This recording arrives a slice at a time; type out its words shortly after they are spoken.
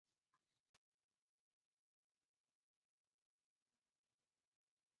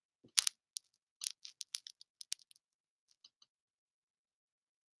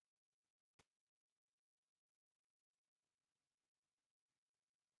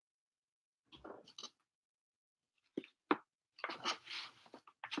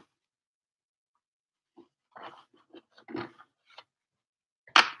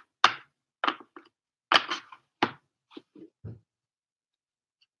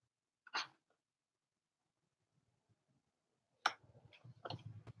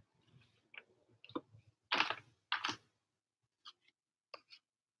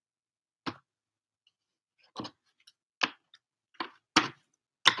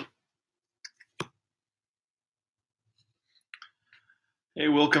Hey,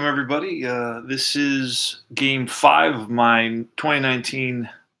 welcome everybody. This is game 5 of my 2019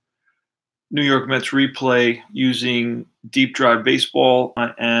 New York Mets replay using Deep Drive Baseball.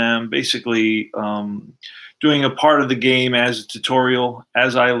 I am basically doing a part of the game as a tutorial.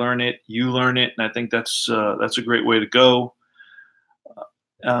 As I learn it, you learn it, and I think that's a great way to go.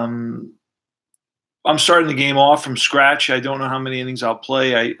 Um, I'm starting the game off from scratch. I don't know how many innings I'll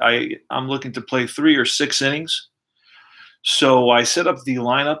play. I'm looking to play 3 or 6 innings. So I set up the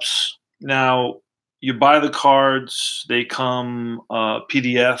lineups. Now you buy the cards; they come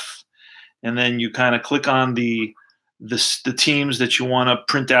PDF, and then you kind of click on the teams that you want to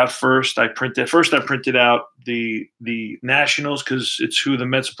print out first. I printed out the Nationals because it's who the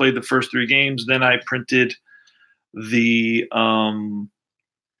Mets played the first 3 games. Then I printed the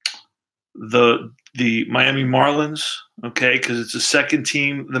the Miami Marlins, okay, because it's the second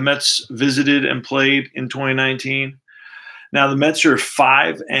team the Mets visited and played in 2019. Now the Mets are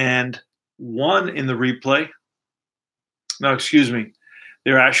 5-1 in the replay. No, excuse me,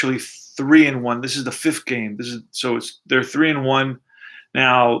 they're actually 3-1. This is the 5th game. They're 3-1.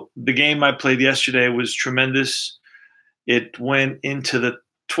 Now the game I played yesterday was tremendous. It went into the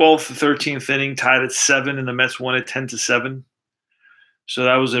 12th to 13th inning, tied at 7, and the Mets won it 10-7. So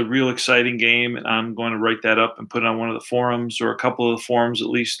that was a real exciting game, and I'm going to write that up and put it on one of the forums, or a couple of the forums at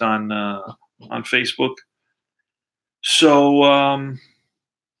least, on Facebook. So all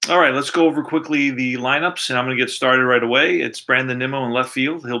right, let's go over quickly the lineups, and I'm going to get started right away. It's Brandon Nimmo in left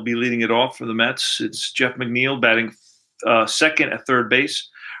field. He'll be leading it off for the Mets. It's Jeff McNeil batting second at third base.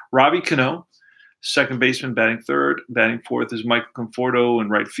 Robbie Cano, second baseman, batting third. Batting fourth is Michael Conforto in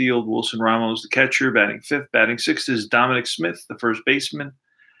right field. Wilson Ramos, the catcher, batting fifth. Batting sixth is Dominic Smith, the first baseman.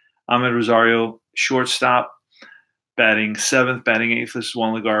 Ahmed Rosario, shortstop. Batting seventh. Batting eighth is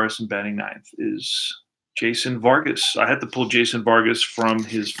Juan Lagares, and batting ninth is Jason Vargas. I had to pull Jason Vargas from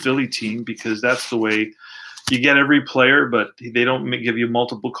his Philly team because that's the way you get every player, but they don't give you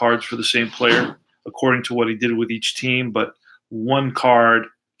multiple cards for the same player according to what he did with each team, but one card,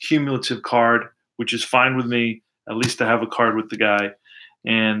 cumulative card, which is fine with me. At least to have a card with the guy,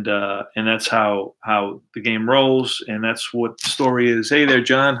 and that's how the game rolls, and that's what the story is. Hey there,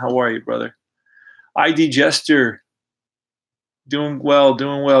 John. How are you, brother? ID Jester, doing well,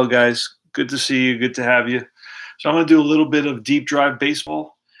 guys. Good to see you. Good to have you. So I'm going to do a little bit of deep drive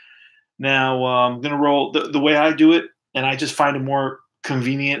baseball. Now I'm going to roll the way I do it, and I just find it more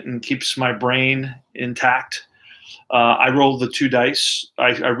convenient and keeps my brain intact. I roll the 2 dice.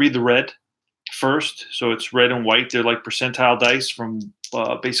 I read the red first, so it's red and white. They're like percentile dice from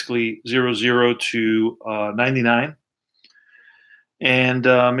basically 00 to 99. And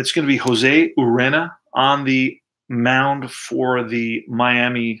it's going to be Jose Urena on the mound for the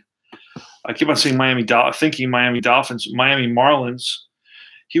Miami. I keep on saying thinking Miami Dolphins, Miami Marlins.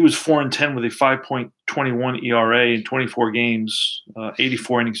 He was 4-10 with a 5.21 ERA in 24 games,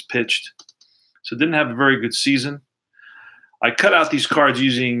 84 innings pitched. So didn't have a very good season. I cut out these cards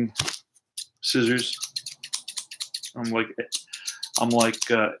using scissors. I'm like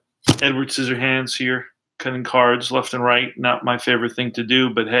Edward Scissorhands here, cutting cards left and right. Not my favorite thing to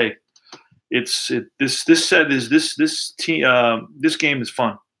do, but hey, this game is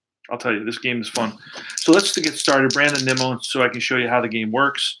fun. I'll tell you, this game is fun. So let's get started. Brandon Nimmo, so I can show you how the game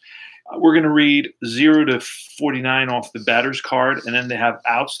works. We're going to read 0 to 49 off the batter's card, and then they have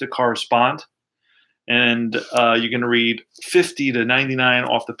outs that correspond. And you're going to read 50 to 99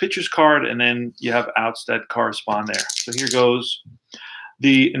 off the pitcher's card, and then you have outs that correspond there. So here goes.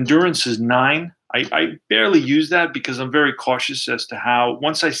 The endurance is 9. I barely use that because I'm very cautious as to how,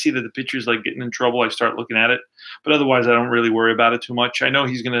 once I see that the pitcher's like getting in trouble, I start looking at it. But otherwise, I don't really worry about it too much. I know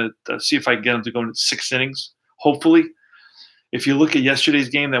he's going to see if I can get him to go into 6 innings, hopefully. If you look at yesterday's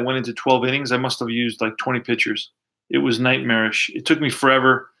game that went into 12 innings, I must have used like 20 pitchers. It was nightmarish. It took me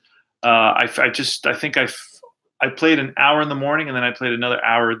forever. I think I played an hour in the morning, and then I played another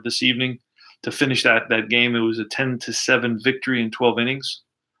hour this evening to finish that game. It was a 10-7 victory in 12 innings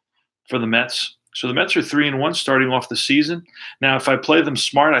for the Mets. So the Mets are 3-1 starting off the season. Now, if I play them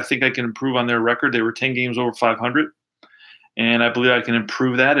smart, I think I can improve on their record. They were 10 games over 500, and I believe I can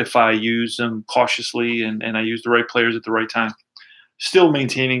improve that if I use them cautiously and I use the right players at the right time, still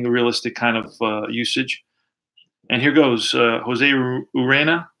maintaining the realistic kind of usage. And here goes Jose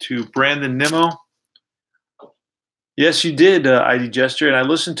Urena to Brandon Nimmo. Yes, you did, ID Jester, and I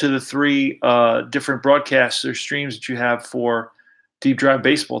listened to the 3 different broadcasts or streams that you have for Deep Drive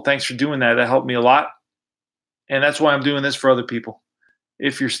Baseball. Thanks for doing that. That helped me a lot, and that's why I'm doing this for other people,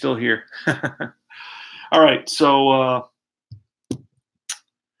 if you're still here. All right, so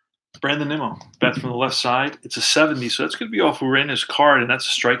Brandon Nimmo, bat from the left side. It's a 70, so that's going to be off Urena's card, and that's a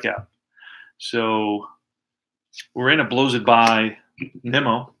strikeout. So Urena blows it by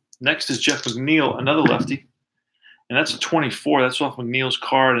Nimmo. Next is Jeff McNeil, another lefty, and that's a 24. That's off McNeil's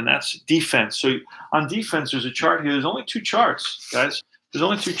card, and that's defense. So on defense, there's a chart here. There's only 2 charts, guys. There's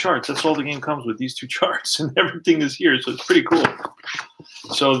only 2 charts. That's all the game comes with, these 2 charts, and everything is here, so it's pretty cool.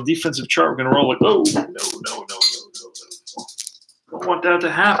 So the defensive chart, we're going to roll like, oh, no. Don't want that to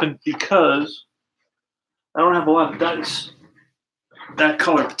happen because I don't have a lot of dice. That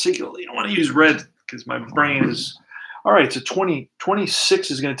color particularly. I don't want to use red because my brain is – all right, so 26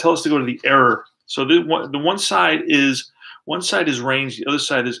 is going to tell us to go to the error. So the one side is range, the other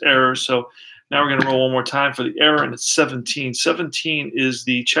side is error. So now we're going to roll one more time for the error, and it's 17. 17 is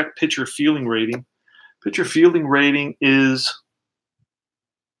the check pitcher fielding rating. Pitcher fielding rating is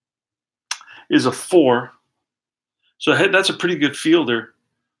a 4. So that's a pretty good fielder.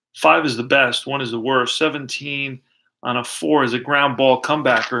 5 is the best. 1 is the worst. 17 on a 4 is a ground ball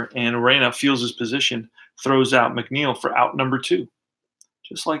comebacker, and Urena fields his position, throws out McNeil for out number 2.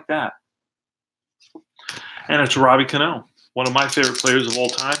 Just like that. And it's Robbie Cano, one of my favorite players of all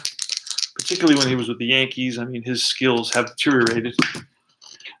time, particularly when he was with the Yankees. I mean, his skills have deteriorated.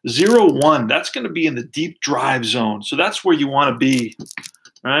 0-1, that's going to be in the deep drive zone. So that's where you want to be,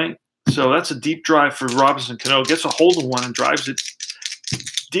 right? So that's a deep drive for Robinson Cano. Gets a hold of one and drives it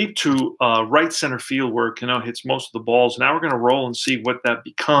deep to right center field where Cano hits most of the balls. Now we're going to roll and see what that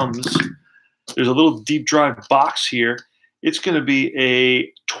becomes. There's a little deep drive box here. It's going to be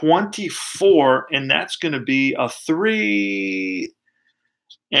a 24, and that's going to be a 3.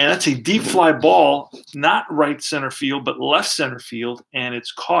 And that's a deep fly ball, not right center field, but left center field, and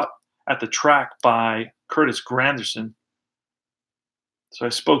it's caught at the track by Curtis Granderson. So I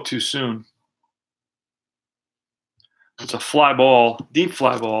spoke too soon. It's a fly ball, deep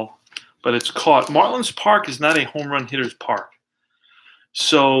fly ball, but it's caught. Marlins Park is not a home run hitter's park.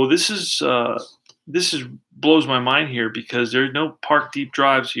 So this blows my mind here because there's no park deep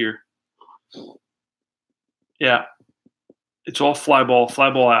drives here. Yeah, it's all fly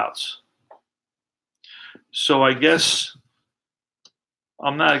ball outs. So I guess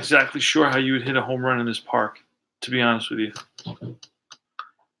I'm not exactly sure how you would hit a home run in this park, to be honest with you.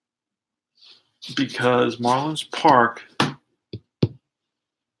 Because Marlins Park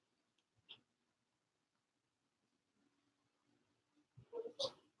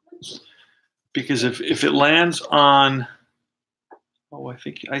because if it lands on I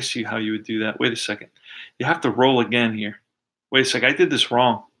think I see how you would do that. Wait a second. You have to roll again here. Wait a second. I did this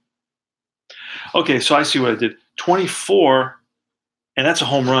wrong. Okay, so I see what I did. 24, and that's a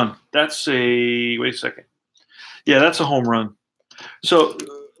home run. That's a wait a second. Yeah, that's a home run. So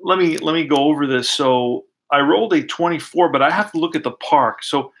let me go over this. So I rolled a 24, but I have to look at the park.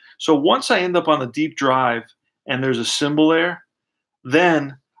 So once I end up on the deep drive and there's a symbol there,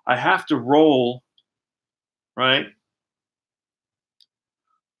 then I have to roll, right,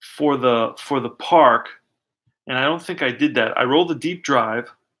 for the park. And I don't think I did that. I rolled the deep drive.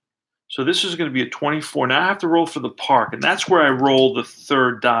 So this is going to be a 24. Now I have to roll for the park, and that's where I roll the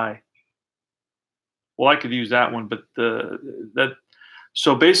 3rd die. Well, I could use that one, but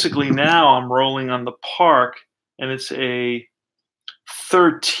so basically now I'm rolling on the park, and it's a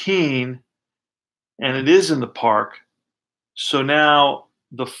 13, and it is in the park. So now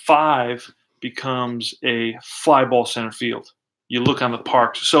the 5 becomes a fly ball center field. You look on the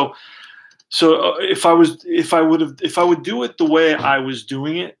park. So if I would do it the way I was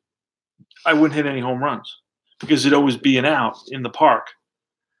doing it, I wouldn't hit any home runs because it'd always be an out in the park.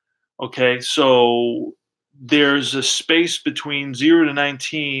 Okay, so there's a space between 0 to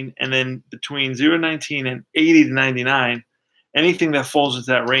 19, and then between 0 to 19 and 80 to 99, anything that falls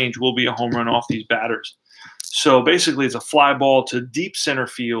into that range will be a home run off these batters. So basically, it's a fly ball to deep center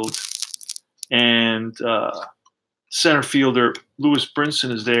field, and center fielder Lewis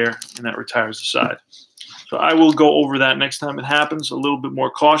Brinson is there, and that retires the side. So I will go over that next time it happens a little bit more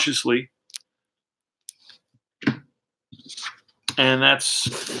cautiously. And that's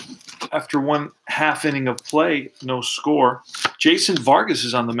after 1/2 inning of play, no score. Jason Vargas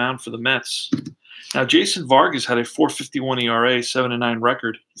is on the mound for the Mets. Now, Jason Vargas had a 4.51 ERA, 7-9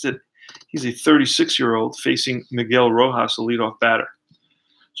 record. He's a 36-year-old facing Miguel Rojas, a leadoff batter.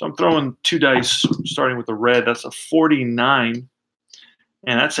 So I'm throwing 2 dice, starting with the red. That's a 49,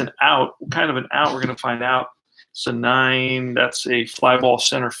 and that's an out. What kind of an out? We're going to find out. It's a 9. That's a fly ball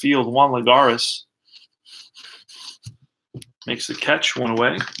center field. Juan Lagares makes the catch, 1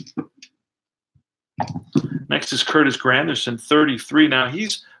 away. Next is Curtis Granderson, 33. Now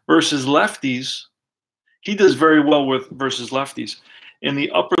he's versus lefties. He does very well versus lefties. in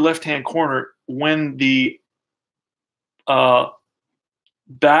the upper left-hand corner, when the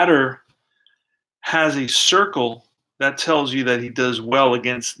batter has a circle, that tells you that he does well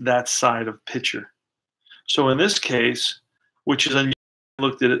against that side of pitcher. So in this case, which is unusual, I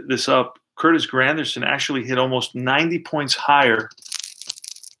looked at this up, Curtis Granderson actually hit almost 90 points higher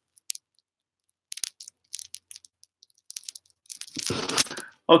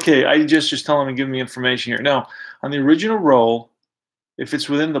Okay, I just telling me, giving me information here. No, on the original roll, if it's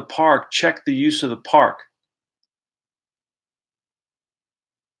within the park, check the use of the park.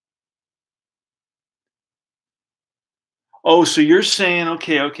 Oh, so you're saying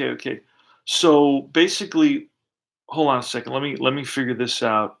okay. So basically, hold on a second. Let me figure this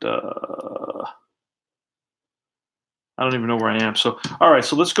out. I don't even know where I am. So all right,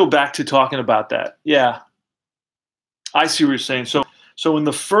 so let's go back to talking about that. Yeah, I see what you're saying. So in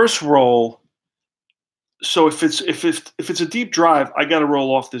the first roll, so if it's a deep drive, I got to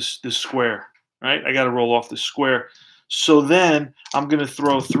roll off this square, right? I got to roll off this square. So then I'm going to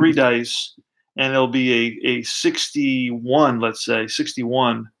throw 3 dice, and it'll be a 61, let's say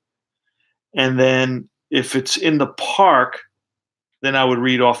 61. And then if it's in the park, then I would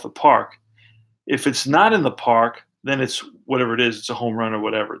read off the park. If it's not in the park, then it's whatever it is. It's a home run or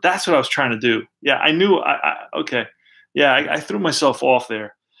whatever. That's what I was trying to do. Yeah, I knew. Okay. Yeah, I threw myself off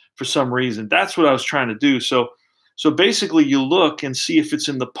there for some reason. That's what I was trying to do. So basically, you look and see if it's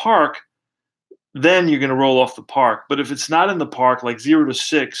in the park, then you're going to roll off the park. But if it's not in the park, like 0 to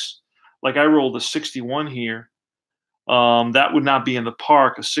 6, like I rolled a 61 here, that would not be in the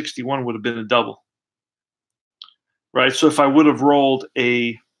park. A 61 would have been a double, right? So if I would have rolled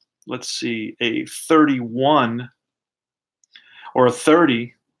a, let's see, a 31 or a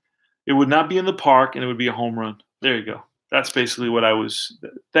 30, it would not be in the park, and it would be a home run. There you go. That's basically what I was.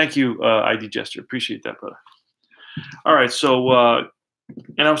 Thank you, ID Jester. Appreciate that, brother. All right, so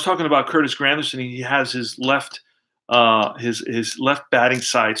and I was talking about Curtis Granderson. He has his left batting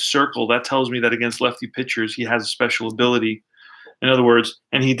side circle. That tells me that against lefty pitchers, he has a special ability. In other words,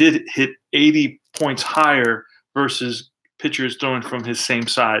 and he did hit 80 points higher versus pitchers throwing from his same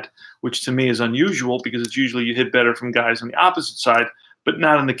side, which to me is unusual because it's usually you hit better from guys on the opposite side, but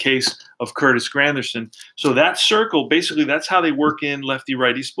not in the case of Curtis Granderson. So that circle, basically, that's how they work in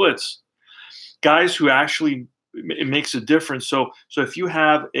lefty-righty splits. Guys who actually, it makes a difference. So if you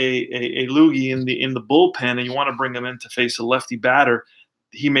have a loogie in the bullpen and you want to bring him in to face a lefty batter,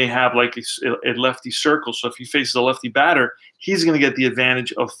 he may have like a lefty circle. So if he faces a lefty batter, he's going to get the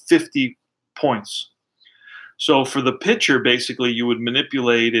advantage of 50 points. So for the pitcher, basically, you would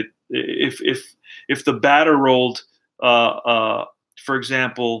manipulate it. If the batter rolled, for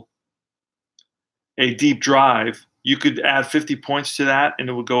example, a deep drive, you could add 50 points to that, and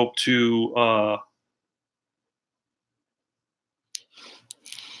it would go up to well,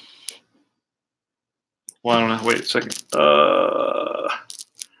 I don't know. Wait a second.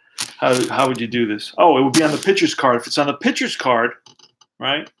 How would you do this? Oh, it would be on the pitcher's card. If it's on the pitcher's card,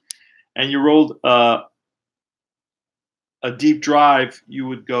 right, and you rolled a deep drive, you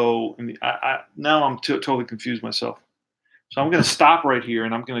would go in the. Now I'm totally confused myself. So I'm going to stop right here,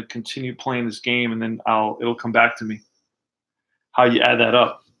 and I'm going to continue playing this game, and then it'll come back to me how you add that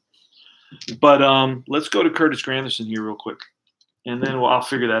up. But let's go to Curtis Granderson here real quick, and then I'll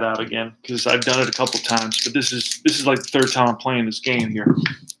figure that out again because I've done it a couple times. But this is like the third time I'm playing this game here.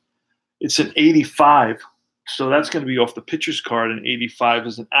 It's an 85, so that's going to be off the pitcher's card, and 85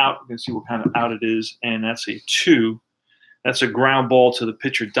 is an out. You can see what kind of out it is, and that's a 2. That's a ground ball to the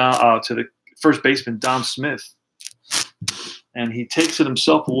pitcher, to the first baseman, Dom Smith. And he takes it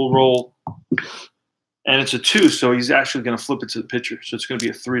himself, and we'll roll. And it's a 2, so he's actually going to flip it to the pitcher. So it's going to be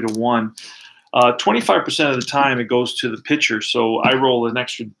a 3-1. 25% of the time, it goes to the pitcher. So I roll an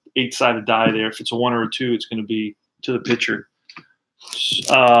extra 8-sided die there. If it's a 1 or a 2, it's going to be to the pitcher.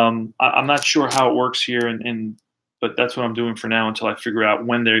 I'm not sure how it works here, but that's what I'm doing for now until I figure out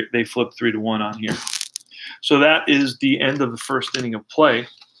when they flip 3-1 on here. So that is the end of the first inning of play.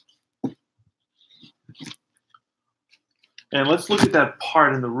 And let's look at that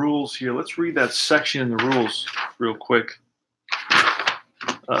part in the rules here. Let's read that section in the rules real quick.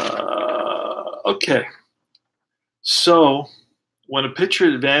 Okay. So when a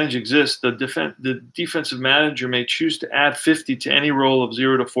pitcher advantage exists, the defensive manager may choose to add 50 to any roll of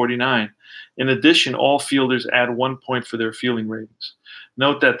 0 to 49. In addition, all fielders add 1 point for their fielding ratings.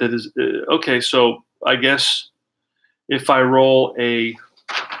 Note that is okay. So I guess if I roll a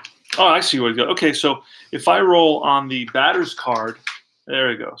oh, I see what it goes. Okay, so if I roll on the batter's card,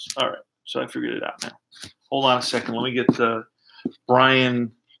 there it goes. All right, so I figured it out now. Hold on a second. Let me get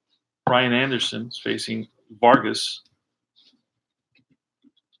Brian Anderson facing Vargas.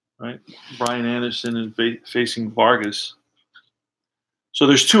 right? Brian Anderson is facing Vargas. So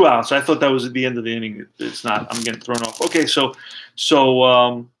there's 2 outs. I thought that was at the end of the inning. It's not. I'm getting thrown off. Okay, so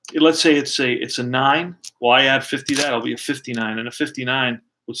let's say it's a 9. Well, I add 50 to that. It'll be a 59, and a 59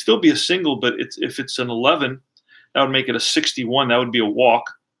 would still be a single, but if it's an 11, that would make it a 61. That would be a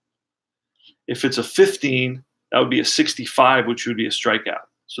walk. If it's a 15, that would be a 65, which would be a strikeout.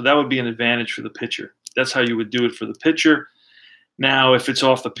 So that would be an advantage for the pitcher. That's how you would do it for the pitcher. Now, if it's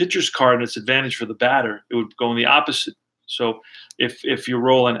off the pitcher's card and it's advantage for the batter, it would go in the opposite. So if you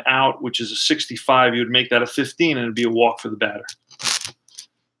roll an out, which is a 65, you would make that a 15, and it'd be a walk for the batter.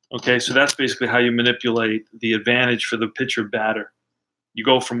 Okay, so that's basically how you manipulate the advantage for the pitcher batter. You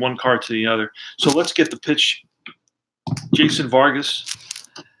go from one card to the other. So let's get the pitch. Jason Vargas.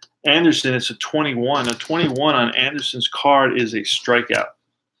 Anderson, it's a 21. A 21 on Anderson's card is a strikeout.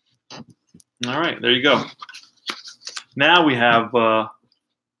 All right, there you go. Now we have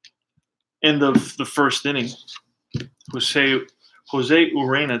end of the first inning. Jose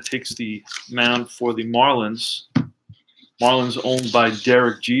Urena takes the mound for the Marlins. Marlins owned by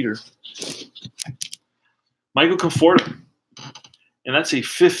Derek Jeter. Michael Conforto. And that's a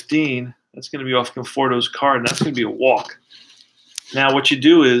 15. That's going to be off Conforto's card, and that's going to be a walk. Now what you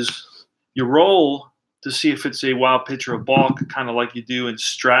do is you roll to see if it's a wild pitch or a balk, kind of like you do in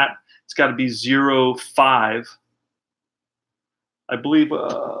Strat. It's got to be 0-5. I believe,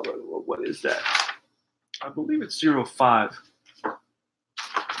 what is that? I believe it's 0-5.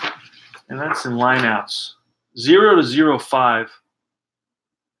 And that's in lineouts. 0 to 0-5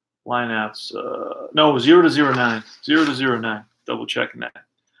 lineouts. No, 0 to 0-9. 0 to 0-9. Double checking that.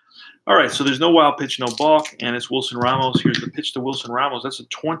 All right, so there's no wild pitch, no balk, and it's Wilson Ramos. Here's the pitch to Wilson Ramos. That's a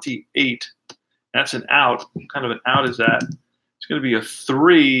 28. That's an out. What kind of an out is that? It's going to be a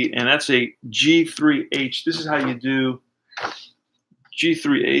 3, and that's a G3H. This is how you do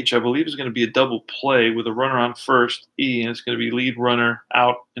G3H. I believe is going to be a double play with a runner on first, E, and it's going to be lead runner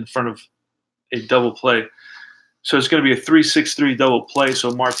out in front of a double play. So it's going to be a 3-6-3 double play.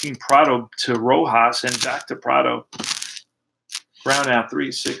 So Martin Prado to Rojas and back to Prado. Ground out,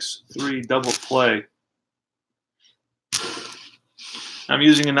 3-6-3 double play. I'm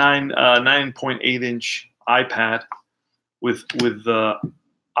using a 9.8-inch iPad with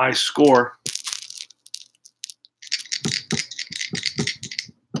iScore.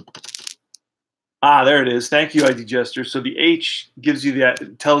 Ah, there it is. Thank you, ID Jester. So the H gives you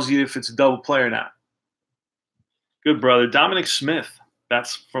that, tells you if it's a double play or not. Good, brother. Dominic Smith.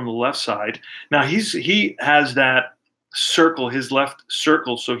 That's from the left side. Now he has that circle, his left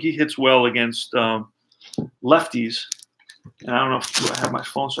circle, so he hits well against lefties. And I don't know if do I have my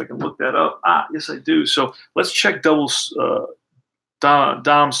phone so I can look that up. Ah, yes, I do. So let's check doubles.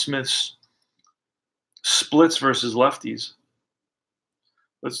 Dom Smith's splits versus lefties.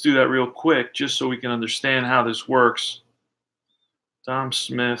 Let's do that real quick just so we can understand how this works. Dom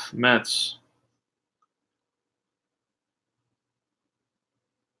Smith, Mets.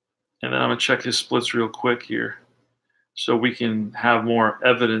 And then I'm going to check his splits real quick here so we can have more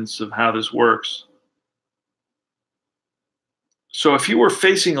evidence of how this works. So if he were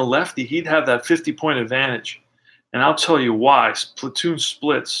facing a lefty, he'd have that 50-point advantage. And I'll tell you why. Platoon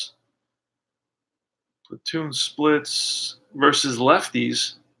splits versus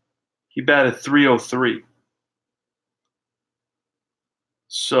lefties, he batted .303.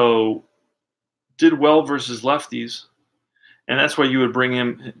 So did well versus lefties. And that's why you would bring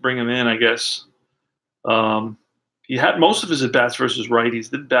him in, I guess. He had most of his at-bats versus righties.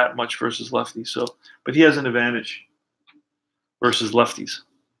 Didn't bat much versus lefties. So, but he has an advantage versus lefties.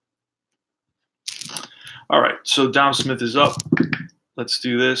 All right, so Dom Smith is up. Let's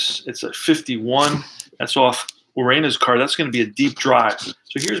do this. It's a 51. That's off Urena's card. That's going to be a deep drive. So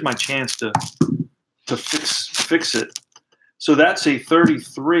here's my chance to fix it. So that's a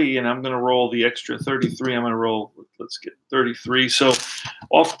 33, and I'm going to roll the extra 33. I'm going to roll, let's get 33. So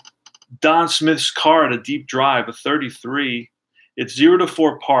off Don Smith's card, a deep drive, a 33. It's 0 to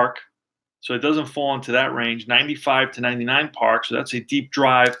 4 park, so it doesn't fall into that range. 95 to 99 park, so that's a deep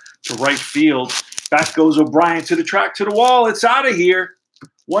drive to right field. Back goes O'Brien to the track, to the wall. It's out of here.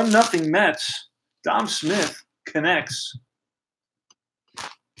 1-0 Mets. Dom Smith connects.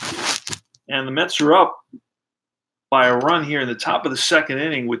 And the Mets are up by a run here in the top of the second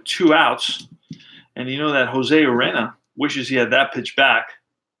inning with 2 outs. And you know that Jose Urena wishes he had that pitch back.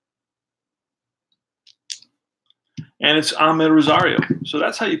 And it's Ahmed Rosario. So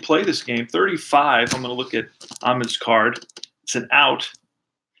that's how you play this game. 35. I'm going to look at Ahmed's card. It's an out.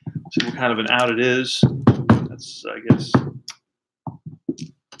 See what kind of an out it is. That's, I guess,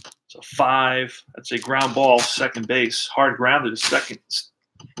 it's a 5. That's a ground ball, second base. Hard grounded to second.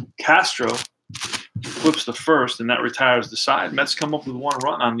 Castro flips the first, and that retires the side. Mets come up with 1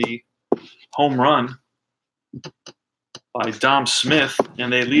 run on the home run by Dom Smith,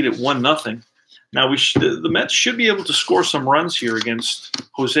 and they lead it 1-0. Now the Mets should be able to score some runs here against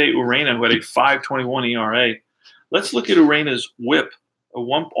Jose Urena, who had a 5.21 ERA. Let's look at Urena's WHIP,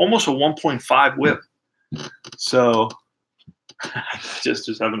 almost a 1.5 WHIP. So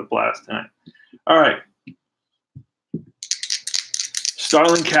just having a blast tonight. All right.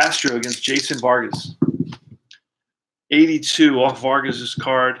 Starlin Castro against Jason Vargas. 82 off Vargas's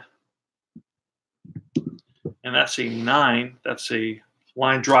card. And that's a 9. That's a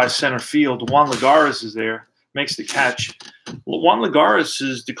line drive center field. Juan Lagares is there, makes the catch. Juan Lagares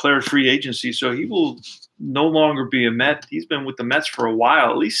is declared free agency, so he will no longer be a Met. He's been with the Mets for a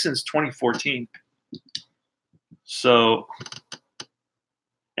while, at least since 2014. So,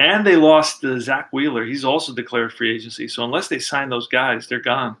 and they lost Zach Wheeler. He's also declared free agency. So unless they sign those guys, they're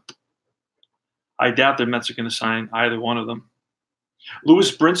gone. I doubt the Mets are going to sign either one of them.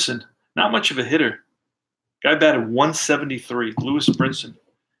 Lewis Brinson, not much of a hitter. Guy batted 173. Lewis Brinson.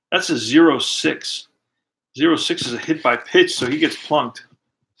 That's a 0-6. 0-6 is a hit by pitch, so he gets plunked.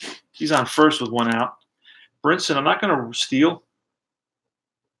 He's on first with 1 out. Brinson, I'm not going to steal.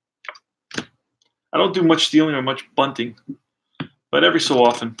 I don't do much stealing or much bunting, but every so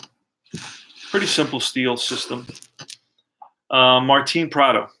often. Pretty simple steal system. Martin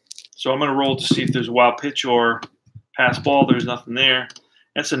Prado. So I'm going to roll to see if there's a wild pitch or pass ball. There's nothing there.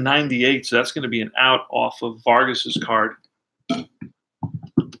 That's a 98, so that's going to be an out off of Vargas's card.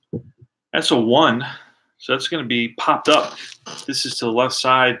 That's a 1, so that's going to be popped up. This is to the left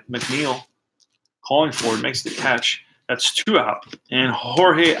side. McNeil calling for it, makes the catch. That's 2 out. And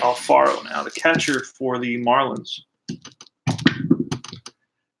Jorge Alfaro now, the catcher for the Marlins.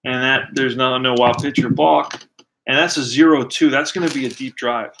 And that there's no wild pitch or balk. And that's a 0-2. That's going to be a deep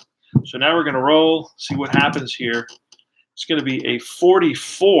drive. So now we're going to roll, see what happens here. It's going to be a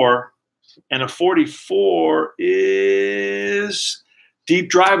 44, and a 44 is deep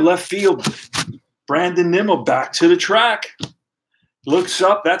drive left field. Brandon Nimmo back to the track. Looks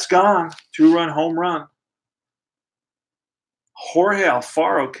up, that's gone. 2-run home run. Jorge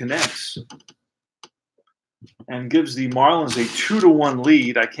Alfaro connects and gives the Marlins a 2-1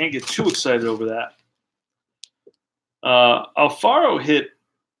 lead. I can't get too excited over that. Alfaro hit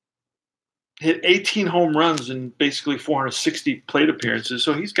 18 home runs and basically 460 plate appearances,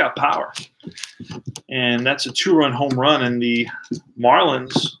 so he's got power. And that's a 2-run home run, and the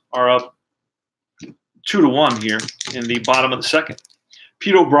Marlins are up 2-1 here in the bottom of the second.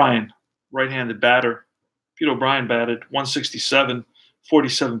 Pete O'Brien, right-handed batter. Pete O'Brien batted 167,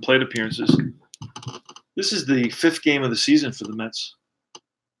 47 plate appearances. This is the 5th game of the season for the Mets.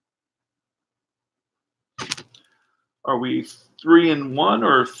 Are we 3-1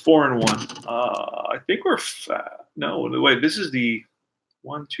 or 4-1? I think we're no. Wait, this is the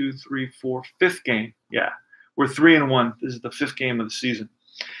 1, 2, 3, 4, 5th game. Yeah, we're 3-1. This is the 5th game of the season.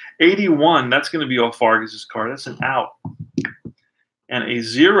 81. That's going to be off Vargas's card. That's an out. And a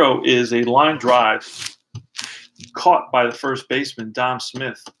 0 is a line drive caught by the first baseman, Dom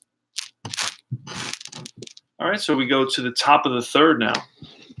Smith. All right, so we go to the top of the 3rd now.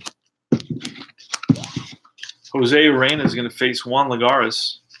 Jose Urena is going to face Juan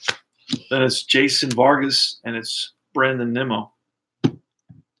Lagares. Then it's Jason Vargas, and it's Brandon Nimmo.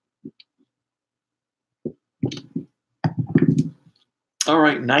 All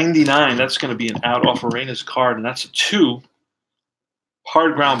right, 99. That's going to be an out off Urena's card, and that's a 2.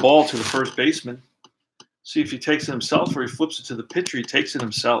 Hard ground ball to the first baseman. See if he takes it himself or he flips it to the pitcher. He takes it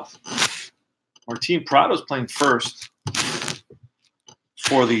himself. Martin Prado's playing first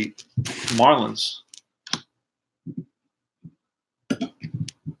for the Marlins.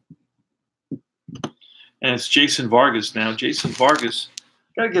 And it's Jason Vargas now. Jason Vargas,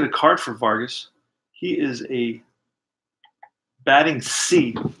 got to get a card for Vargas. He is a batting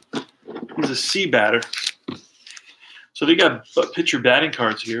C. He's a C batter. So they got pitcher batting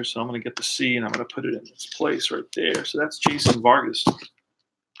cards here. So I'm going to get the C and I'm going to put it in its place right there. So that's Jason Vargas.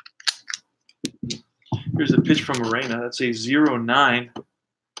 Here's the pitch from Urena. That's a 0-9.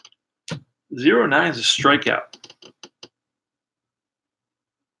 0-9 is a strikeout.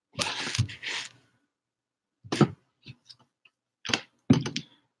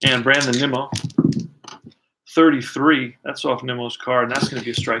 And Brandon Nimmo, 33. That's off Nimmo's card, and that's going to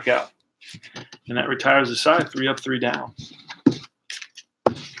be a strikeout. And that retires the side, 3 up, 3 down.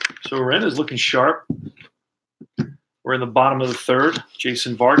 So Urena's looking sharp. We're in the bottom of the 3rd.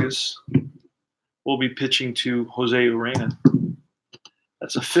 Jason Vargas will be pitching to Jose Urena.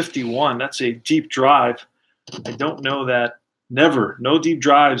 That's a 51. That's a deep drive. I don't know that Never. No deep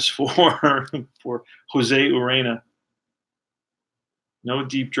drives for for Jose Urena. No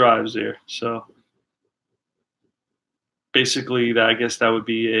deep drives there. So basically, I guess that would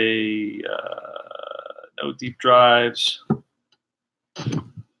be a no deep drives.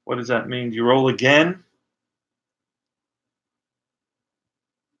 What does that mean? Do you roll again?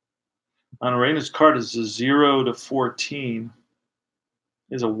 On Urena's card is a 0 to 14.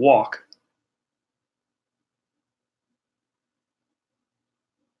 Is a walk.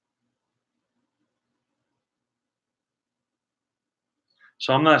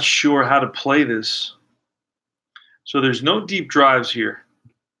 So I'm not sure how to play this. So there's no deep drives here.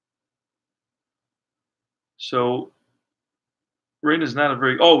 So Urena's not a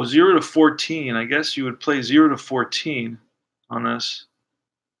very 0 to 14. I guess you would play 0 to 14 on this.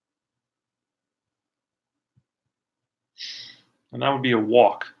 And that would be a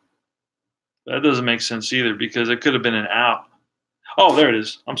walk. That doesn't make sense either because it could have been an out. Oh, there it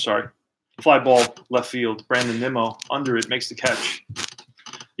is. I'm sorry. Fly ball left field. Brandon Nimmo under it makes the catch.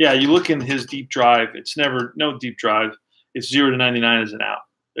 Yeah, you look in his deep drive. It's never no deep drive. It's 0 to 99 as an out.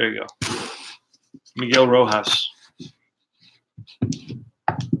 There you go. Miguel Rojas.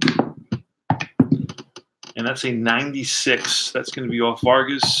 And that's a 96. That's going to be off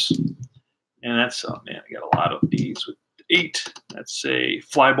Vargas. And that's, oh man, I got a lot of these with 8. That's a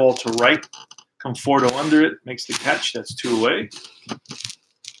fly ball to right. Conforto under it. Makes the catch. That's 2 away.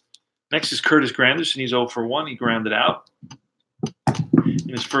 Next is Curtis Granderson. He's 0 for 1. He grounded out in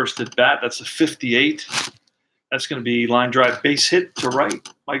his first at bat. That's a 58. That's going to be line drive base hit to right.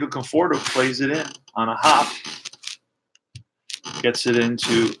 Michael Conforto plays it in on a hop. Gets it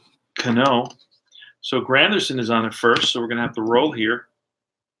into Cano. So Granderson is on it first, so we're going to have to roll here.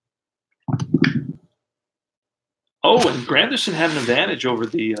 Oh, and Granderson had an advantage over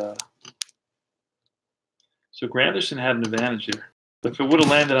the so Granderson had an advantage there. If it would have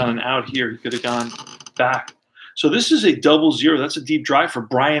landed on an out here, he could have gone back. So this is a 0-0. That's a deep drive for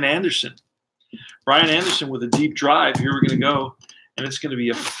Brian Anderson. Brian Anderson with a deep drive. Here we're going to go, and it's going to be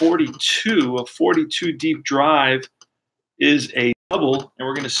a 42. A 42 deep drive is a double, and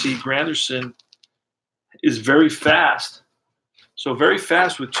we're going to see Granderson is very fast. So very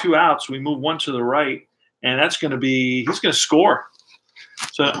fast with 2 outs. We move 1 to the right, and that's going to be – he's going to score.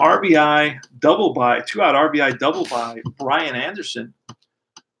 So an RBI double by, 2-out RBI double by Brian Anderson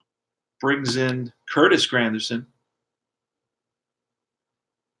brings in Curtis Granderson.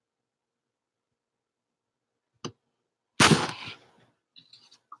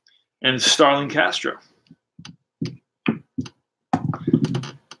 And it's Starlin Castro.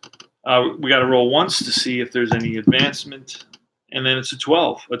 We got to roll once to see if there's any advancement. And then it's a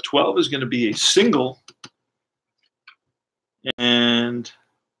 12. A 12 is going to be a single. And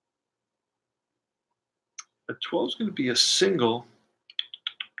a 12 is going to be a single.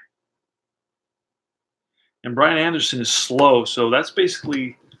 And Brian Anderson is slow. So that's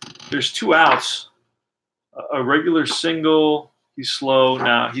basically, there's 2 outs. A regular single, he's slow.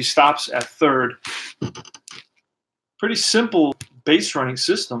 Now he stops at third. Pretty simple base running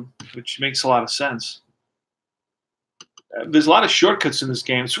system, which makes a lot of sense. There's a lot of shortcuts in this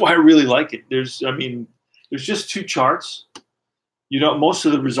game. That's why I really like it. There's just 2 charts. Most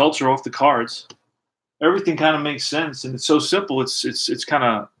of the results are off the cards. Everything kind of makes sense, and it's so simple. It's kind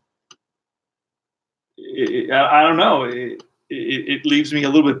of, I don't know. It leaves me a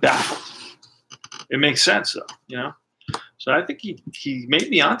little bit baffled. It makes sense though, So I think he made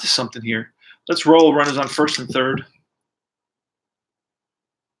me onto something here. Let's roll. Runners on first and third,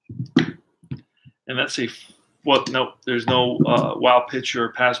 and that's a. Well, no, there's no wild pitch or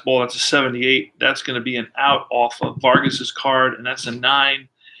pass ball. That's a 78. That's going to be an out off of Vargas's card, and that's a 9.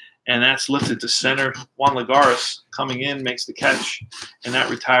 And that's lifted to center. Juan Lagares coming in makes the catch, and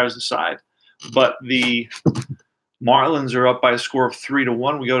that retires the side. But the Marlins are up by a score of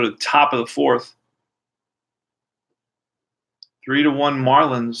 3-1. We go to the top of the 4th. 3-1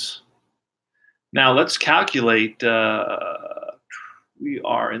 Marlins. Now let's calculate. We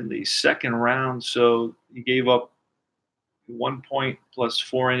are in the second round, so he gave up 1 point plus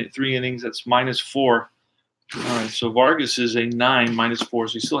 3 innings. That's -4. All right, so Vargas is a 9 -4,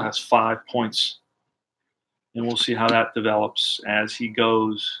 so he still has 5 points. And we'll see how that develops as he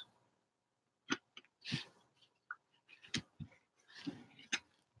goes.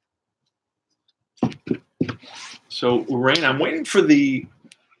 So Urena, I'm waiting for the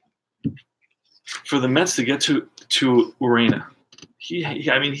Mets to get to Urena.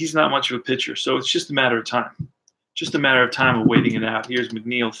 He's not much of a pitcher, so it's just a matter of time. Just a matter of time of waiting it out. Here's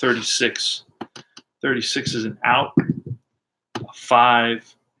McNeil, 36. 36 is an out.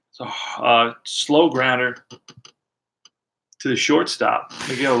 5. It's a slow grounder. to the shortstop.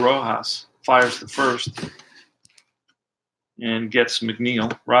 Miguel Rojas fires the first and gets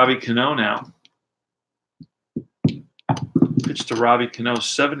McNeil. Robbie Cano now. Pitch to Robbie Cano,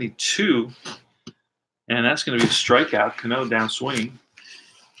 72. And that's going to be a strikeout. Cano down swinging.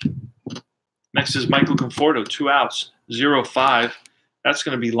 Next is Michael Conforto, 2 outs, 0-5. That's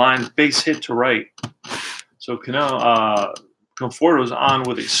going to be lined base hit to right. So Conforto's on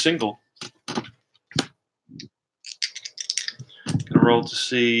with a single. Gonna roll to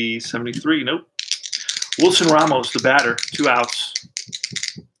see 73. Nope. Wilson Ramos, the batter, 2 outs,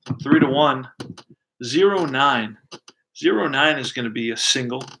 3-1, 0-9. 0-9 is going to be a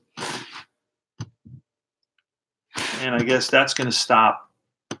single. And I guess that's going to stop.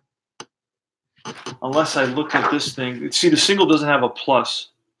 Unless I look at this thing. See, the single doesn't have a plus.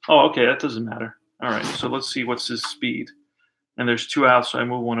 Oh, okay, that doesn't matter. All right, so let's see what's his speed. And there's 2 outs, so I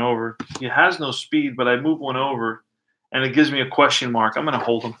move one over. He has no speed, but I move one over, and it gives me a question mark. I'm going to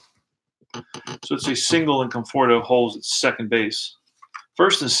hold him. So it's a single, and Conforto holds at second base.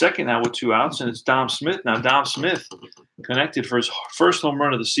 First and second now with 2 outs, and it's Dom Smith. Now Dom Smith connected for his first home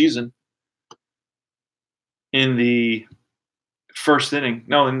run of the season in the first inning.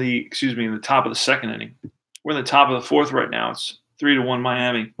 No, in the top of the second inning. We're in the top of the fourth right now. It's 3-1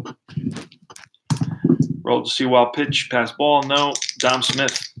 Miami. Roll to see wild pitch, pass ball. No, Dom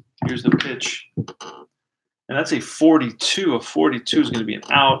Smith. Here's the pitch. And that's a 42. A 42 is going to be an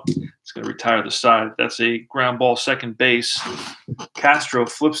out. It's going to retire the side. That's a ground ball second base. Castro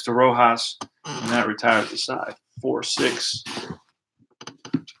flips to Rojas, and that retires the side. 4-6.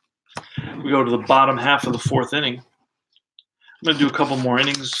 We go to the bottom half of the fourth inning. I'm going to do a couple more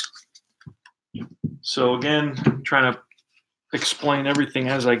innings. So again, I'm trying to explain everything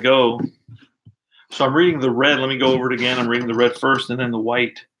as I go. So I'm reading the red. Let me go over it again. I'm reading the red first and then the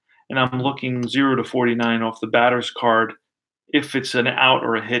white. And I'm looking 0-49 off the batter's card. If it's an out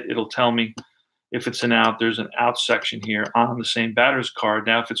or a hit, it'll tell me. If it's an out, there's an out section here on the same batter's card.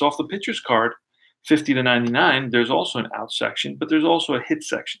 Now, if it's off the pitcher's card, 50-99, there's also an out section, but there's also a hit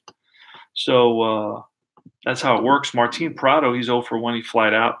section. So that's how it works. Martin Prado, he's 0-for-1. He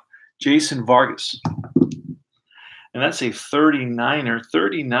flied out. Jason Vargas. And that's a 39er.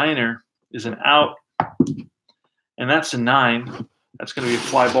 39er is an out. And that's a 9. That's going to be a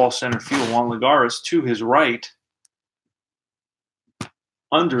fly ball center field. Juan Lagares to his right.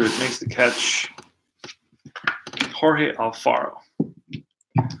 Under it makes the catch Jorge Alfaro.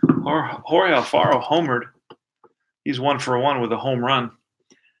 Jorge Alfaro homered. He's 1-for-1 with a home run.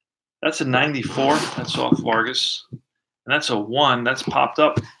 That's a 94. That's off Vargas. And that's a 1. That's popped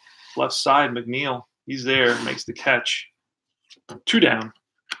up. Left side, McNeil. He's there. Makes the catch. 2 down.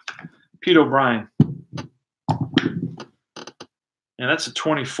 Pete O'Brien. And that's a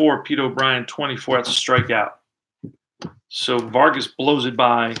 24. Pete O'Brien, 24. That's a strikeout. So Vargas blows it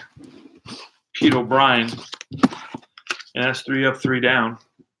by Pete O'Brien. And that's 3 up, 3 down.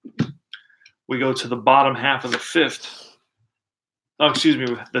 We go to the bottom half of the fifth. Oh, excuse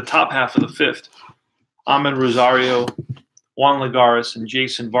me, the top half of the fifth. Ahmed Rosario, Juan Lagares, and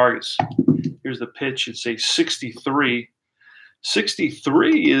Jason Vargas. Here's the pitch. It's a 63.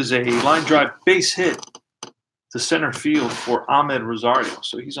 63 is a line drive base hit to center field for Ahmed Rosario.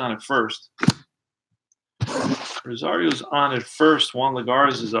 So he's on at first. Rosario's on at first. Juan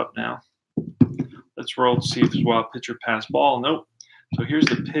Lagares is up now. Let's roll to see if there's a wild pitcher pass ball. Nope. So here's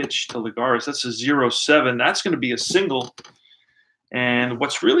the pitch to Lagares. That's a 0-7. That's going to be a single. And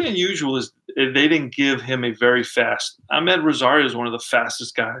what's really unusual is they didn't give him a very fast. Ahmed Rosario is one of the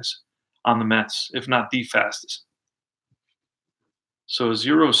fastest guys on the Mets, if not the fastest. So a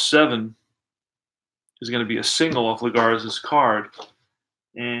 0-7 is going to be a single off Lagares' card.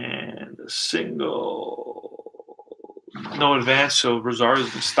 And a single, no advance, so Rosario's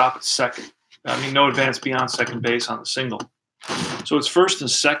going to stop at second. I mean, no advance beyond second base on the single. So it's first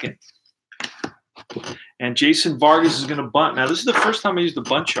and second. And Jason Vargas is going to bunt. Now, this is the first time I used the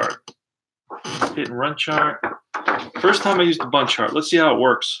bunt chart. Hit and run chart. First time I used the bunt chart. Let's see how it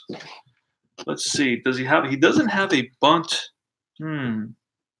works. Let's see. Does he have? He doesn't have a bunt. Wait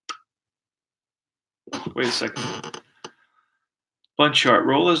a second. Bunt chart.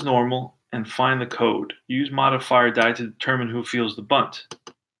 Roll as normal and find the code. Use modifier die to determine who fields the bunt.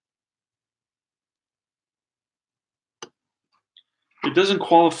 It doesn't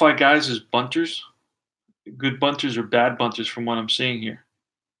qualify guys as bunters. Good bunters or bad bunters from what I'm seeing here.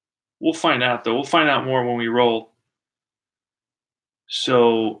 We'll find out, though. We'll find out more when we roll.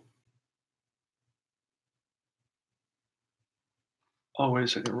 So, oh, wait a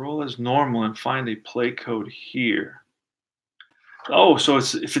second. Roll as normal and find a play code here. Oh, so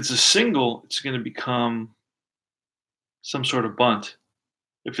if it's a single, it's going to become some sort of bunt.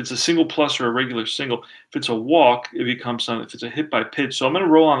 If it's a single plus or a regular single, if it's a walk, it becomes something. If it's a hit by pitch, so I'm going to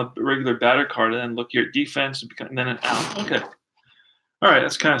roll on the regular batter card and then look here at defense and then an out. Okay, all right,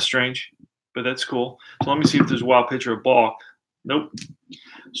 that's kind of strange, but that's cool. So let me see if there's a wild pitch or a balk. Nope.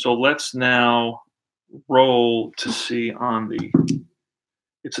 So let's now roll to see on the.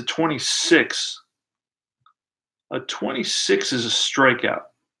 It's a 26. A 26 is a strikeout.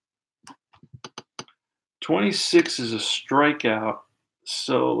 26 is a strikeout.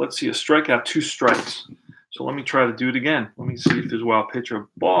 So let's see, a strikeout, 2 strikes. So let me try to do it again. Let me see if there's a wild pitch or a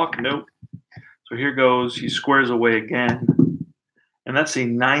balk. Nope. So here goes. He squares away again. And that's a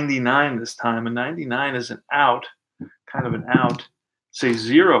 99 this time. A 99 is an out, kind of an out. It's a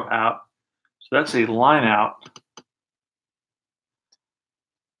 0 out. So that's a line out.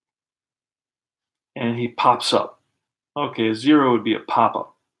 And he pops up. Okay, a 0 would be a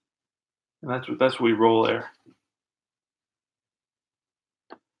pop-up. And that's what we roll there.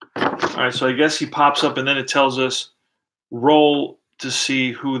 All right, so I guess he pops up, and then it tells us roll to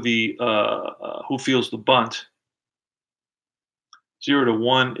see who the who fields the bunt. 0 to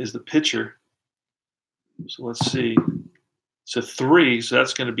 1 is the pitcher. So let's see. It's a 3, so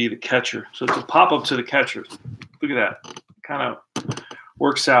that's going to be the catcher. So it's a pop up to the catcher. Look at that. It kind of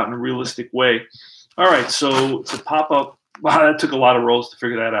works out in a realistic way. All right, so it's a pop up. Wow, that took a lot of rolls to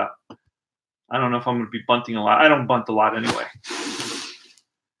figure that out. I don't know if I'm going to be bunting a lot. I don't bunt a lot anyway.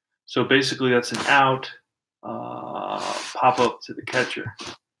 So basically, that's an out, pop up to the catcher.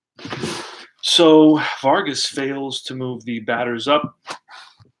 So Vargas fails to move the batters up,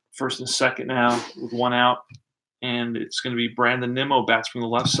 first and second now with 1 out. And it's going to be Brandon Nimmo bats from the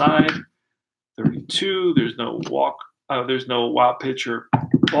left side, 32. There's no walk. There's no wild pitch or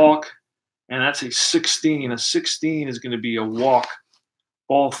balk. And that's a 16. A 16 is going to be a walk,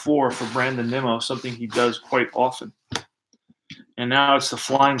 ball 4 for Brandon Nimmo, something he does quite often. And now it's the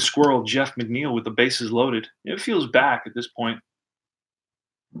flying squirrel, Jeff McNeil, with the bases loaded. It feels back at this point.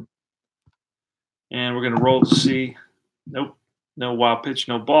 And we're going to roll to see. Nope. No wild pitch,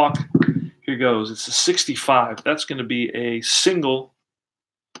 no balk. Here goes. It's a 65. That's going to be a single.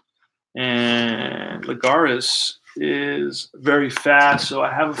 And Lagares is very fast, so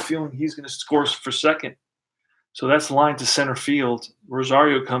I have a feeling he's going to score for second. So that's line to center field.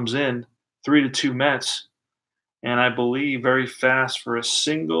 Rosario comes in, 3-2 Mets. And I believe very fast for a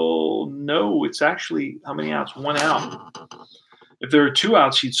single. No, it's actually how many outs? 1 out. If there are 2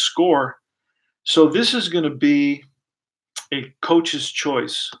 outs, he'd score. So this is going to be a coach's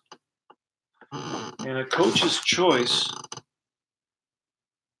choice. And a coach's choice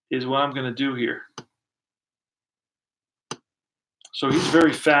is what I'm going to do here. So he's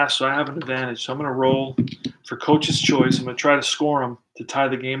very fast, so I have an advantage. So I'm going to roll for coach's choice. I'm going to try to score him to tie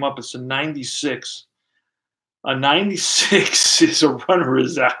the game up. It's a 96. A 96 is a runner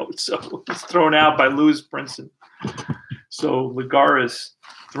is out. So he's thrown out by Lewis Brinson. So Lagares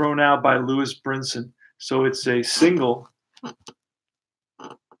thrown out by Lewis Brinson. So it's a single.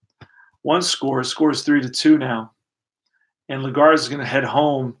 1 score, scores 3-2 now. And Lagares is going to head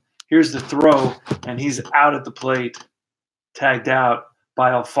home. Here's the throw, and he's out at the plate. Tagged out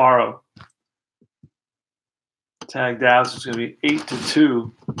by Alfaro. Tagged out, so it's going to be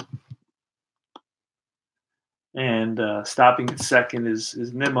 8-2. And stopping at second is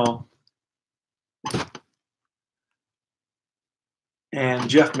Nimmo. And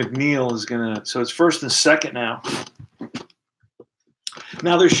Jeff McNeil is going to – so it's first and second now.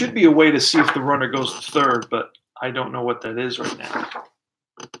 Now, there should be a way to see if the runner goes to third, but I don't know what that is right now.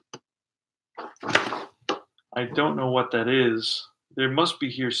 I don't know what that is. There must be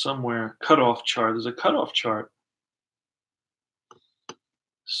here somewhere. Cutoff chart. There's a cutoff chart.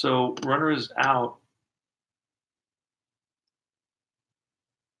 So runner is out.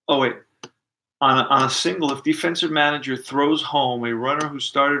 Oh, wait. On a single, if defensive manager throws home, a runner who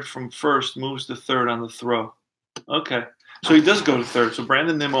started from first moves to third on the throw. Okay. So he does go to third. So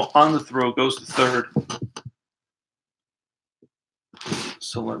Brandon Nimmo on the throw goes to third.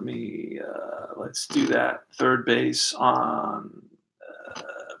 So let's do that. Third base on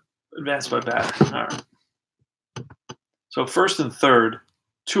advanced by batter. All right. So first and third,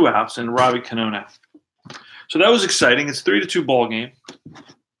 2 outs, and Robbie Cano now. So that was exciting. It's 3-2 ball game.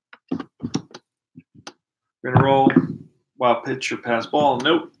 We're gonna roll wild pitch or pass ball.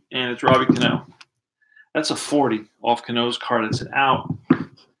 Nope. And it's Robbie Cano. That's a 40 off Cano's card. It's an out.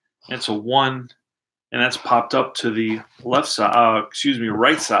 It's a 1. And that's popped up to the left side,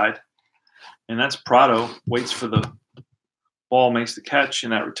 right side. And that's Prado. Waits for the ball, makes the catch,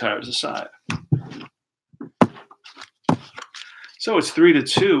 and that retires the side. So it's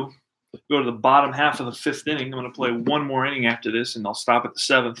 3-2. Go to the bottom half of the 5th inning. I'm going to play one more inning after this, and I'll stop at the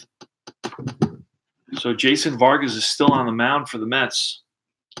 7th. So Jason Vargas is still on the mound for the Mets.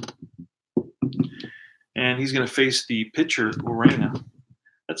 And he's going to face the pitcher, Urena.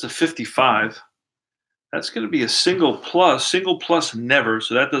 That's a 55. That's going to be a single plus never,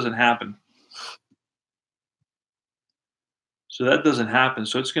 so that doesn't happen. So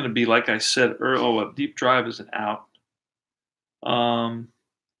it's going to be, like I said earlier, a deep drive is an out.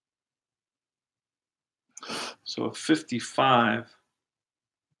 So a 55.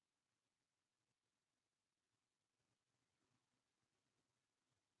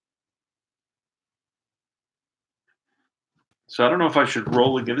 So I don't know if I should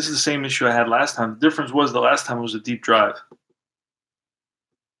roll again. This is the same issue I had last time. The difference was the last time it was a deep drive.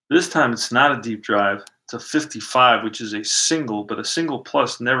 This time it's not a deep drive. It's a 55, which is a single, but a single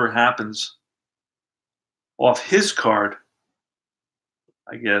plus never happens off his card,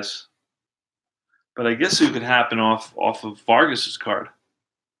 I guess. But I guess it could happen off of Vargas's card.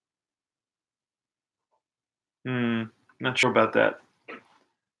 Not sure about that.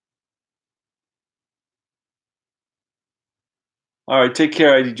 All right, take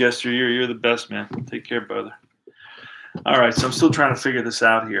care, ID Jester. You're the best, man. Take care, brother. All right, so I'm still trying to figure this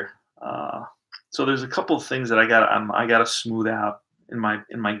out here. So there's a couple of things that I gotta smooth out in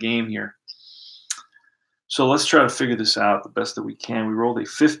my game here. So let's try to figure this out the best that we can. We rolled a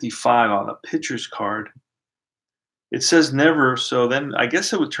 55 on the pitcher's card. It says never, so then I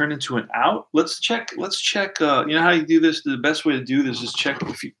guess it would turn into an out. Let's check. You know how you do this? The best way to do this is check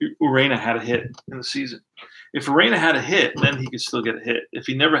if Urena had a hit in the season. If Urena had a hit, then he could still get a hit. If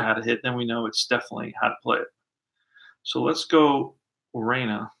he never had a hit, then we know it's definitely how to play it. So let's go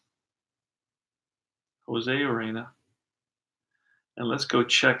Urena. Jose Urena. And let's go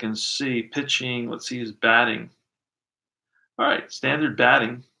check and see. Pitching, let's see his batting. All right, standard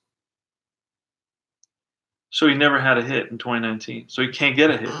batting. So he never had a hit in 2019. So he can't get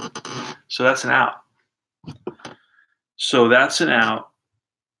a hit. So that's an out.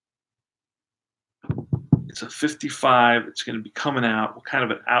 It's a 55. It's going to be coming out. What kind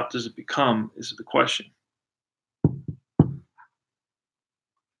of an out does it become is the question.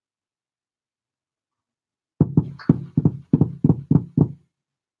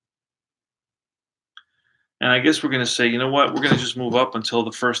 And I guess we're going to say, you know what? We're going to just move up until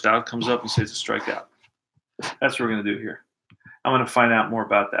the first out comes up and say it's a strikeout. That's what we're going to do here. I'm going to find out more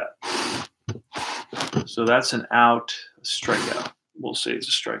about that. So that's an out, a strikeout. We'll say it's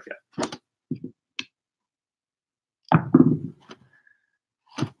a strikeout.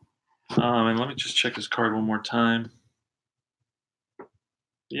 And let me just check his card one more time.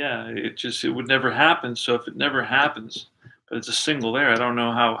 Yeah, it would never happen. So if it never happens, but it's a single there, I don't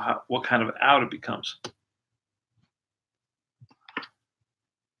know what kind of out it becomes.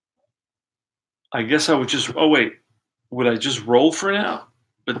 I guess I would just, would I just roll for an out?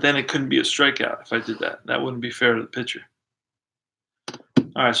 But then it couldn't be a strikeout if I did that. That wouldn't be fair to the pitcher.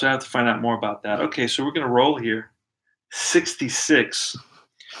 All right, so I have to find out more about that. Okay, so we're going to roll here. 66,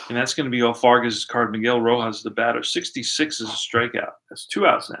 and that's going to be off Vargas' card. Miguel Rojas is the batter. 66 is a strikeout. That's 2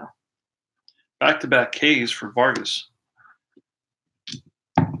 outs now. Back-to-back Ks for Vargas.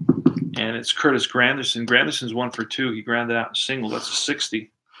 And it's Curtis Granderson. Granderson's 1 for 2. He grounded out in single. That's a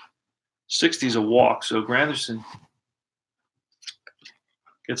 60. 60 is a walk. So Granderson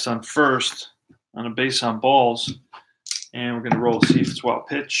gets on first on a base on balls. And we're going to roll to see if it's wild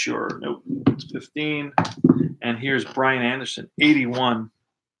pitch or nope. It's 15. And here's Brian Anderson, 81.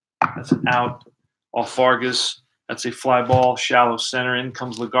 That's an out off Vargas. That's a fly ball, shallow center. In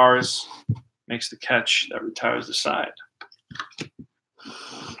comes Lagares. Makes the catch. That retires the side.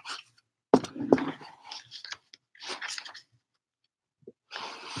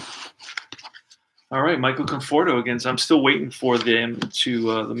 All right, Michael Conforto against. I'm still waiting for them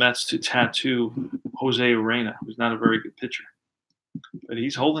to the Mets to tattoo Jose Urena, who's not a very good pitcher, but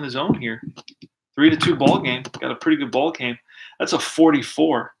he's holding his own here. 3-2 ball game. Got a pretty good ball game. That's a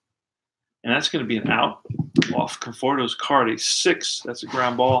 44, and that's going to be an out off Conforto's card. A 6. That's a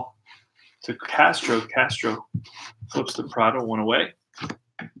ground ball to Castro. Castro flips to Prado, 1 away.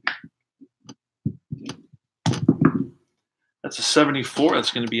 That's a 74.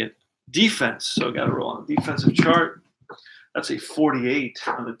 That's going to be a defense. So I got to roll on the defensive chart. That's a 48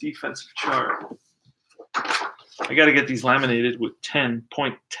 on the defensive chart. I got to get these laminated with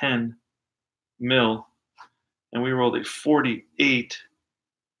 10.10 mil. And we rolled a 48.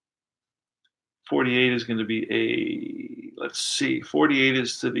 48 is going to be a, let's see, 48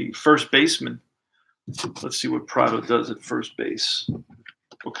 is to the first baseman. Let's see what Prado does at first base.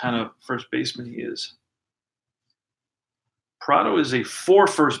 What kind of first baseman he is. Prado is a 4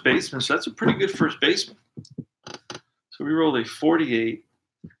 first baseman, so that's a pretty good first baseman. So we rolled a 48.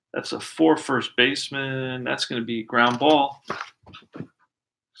 That's a 4 first baseman. That's going to be ground ball.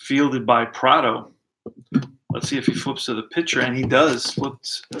 Fielded by Prado. Let's see if he flips to the pitcher, and he does.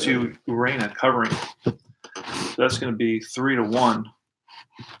 Flips to Urena covering. So that's going to be 3-1.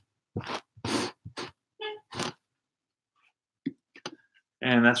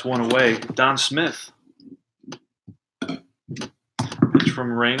 And that's one away. Don Smith. Pitch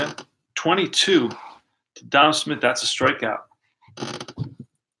from Urena. 22 to Dom Smith. That's a strikeout.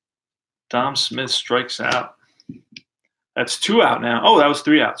 Dom Smith strikes out. That's 2 out now. Oh, that was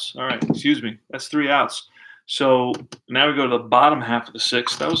 3 outs. All right, excuse me. That's 3 outs. So now we go to the bottom half of the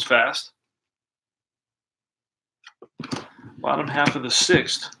 6th. That was fast. Bottom half of the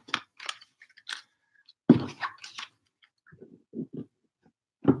 6th.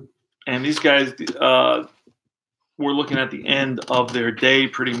 And these guys, we're looking at the end of their day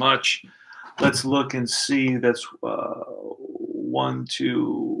pretty much. Let's look and see. That's 1,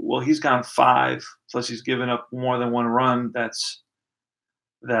 2. Well, he's gone 5. Plus he's given up more than 1 run. That's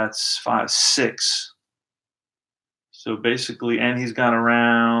 5, 6. So basically, and he's gone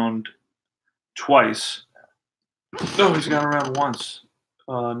around twice. No, he's gone around once.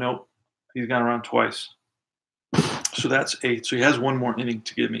 Nope, he's gone around twice. So that's 8. So he has 1 more inning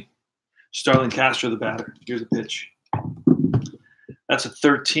to give me. Starlin Castro, the batter. Here's a pitch. That's a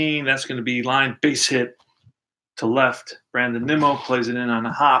 13. That's going to be line base hit to left. Brandon Nimmo plays it in on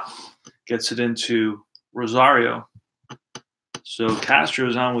a hop, gets it into Rosario. So Castro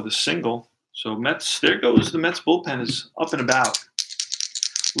is on with a single. So Mets, there goes the Mets bullpen is up and about.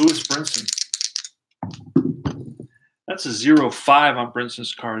 Lewis Brinson. That's a 0-5 on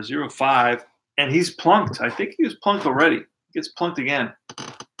Brinson's card, 0-5. And he's plunked. I think he was plunked already. He gets plunked again.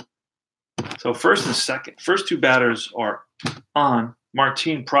 So first and second. First 2 batters are on.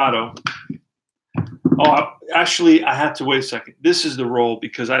 Martin Prado. Oh, actually, I had to wait a second. This is the roll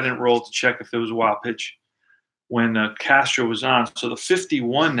because I didn't roll to check if there was a wild pitch when Castro was on. So the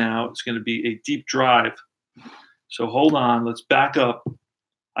 51 now is going to be a deep drive. So hold on. Let's back up.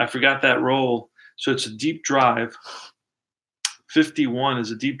 I forgot that roll. So it's a deep drive. 51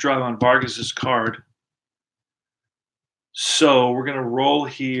 is a deep drive on Vargas's card. So we're going to roll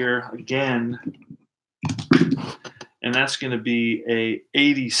here again. And that's going to be a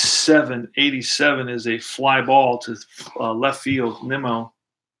 87. 87 is a fly ball to left field, Nimmo.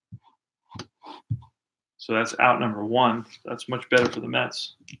 So that's out number 1. That's much better for the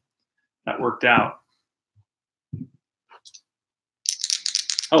Mets. That worked out.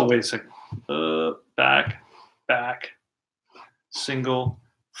 Oh, wait a second. Back. Single,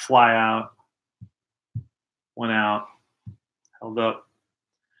 fly out, 1 out, held up.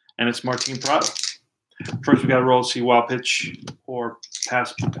 And it's Martin Prado. First, we got to roll to see wild pitch or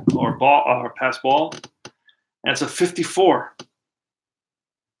pass ball. And it's a 54.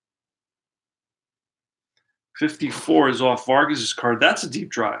 54 is off Vargas's card. That's a deep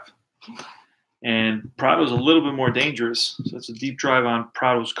drive. And Prado's a little bit more dangerous. So it's a deep drive on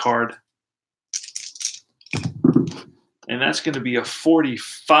Prado's card. And that's going to be a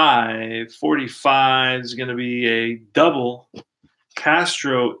 45. 45 is going to be a double.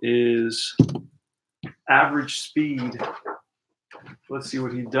 Castro is average speed. Let's see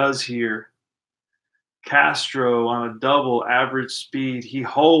what he does here. Castro on a double, average speed. He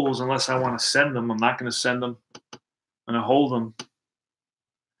holds unless I want to send them. I'm not going to send them. I'm going to hold them.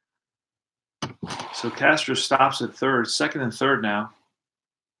 So Castro stops at third. Second and third now.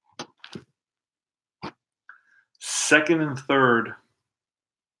 Second and third.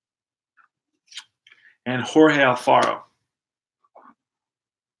 And Jorge Alfaro.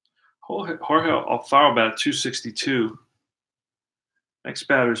 Jorge Alfaro batted 262. Next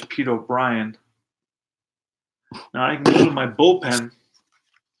batter is Pete O'Brien. Now I can go to my bullpen.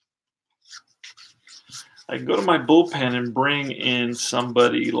 I can go to my bullpen and bring in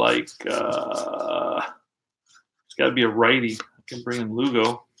somebody like it's got to be a righty. I can bring in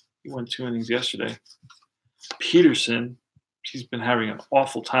Lugo. He went 2 innings yesterday. Peterson, he's been having an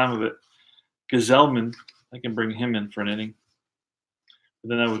awful time of it. Gazelman, I can bring him in for an inning. But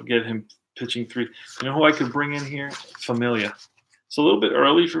then I would get him pitching 3. You know who I could bring in here? Familia. It's a little bit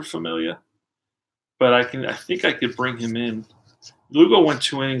early for Familia, but I think I could bring him in. Lugo went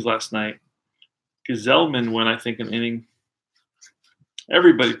 2 innings last night. Gazelman went, I think, an inning.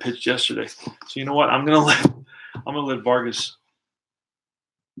 Everybody pitched yesterday. So you know what? I'm gonna let Vargas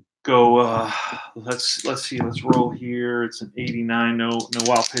go. Let's see. Let's roll here. It's an 89. No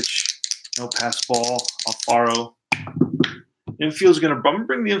wild pitch. No pass ball. Alfaro. Infield's I'm gonna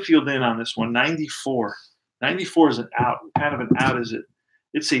bring the infield in on this one. 94. 94 is an out. What kind of an out is it?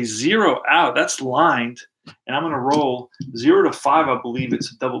 It's a 0 out. That's lined. And I'm going to roll 0 to 5. I believe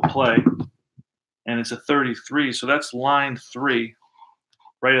it's a double play. And it's a 33. So that's line 3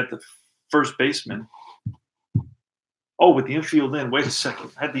 right at the first baseman. Oh, with the infield in. Wait a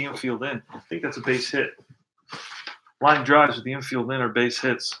second. I had the infield in. I think that's a base hit. Line drives with the infield in are base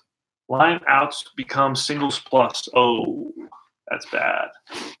hits. Line outs become singles plus. Oh, that's bad.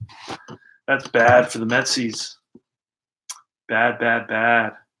 That's bad for the Metsies. Bad, bad,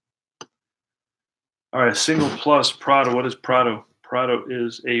 bad. All right, a single plus. Prado. What is Prado? Prado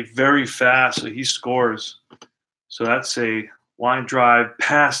is a very fast, so he scores. So that's a line drive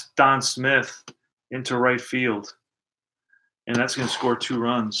past Don Smith into right field. And that's going to score 2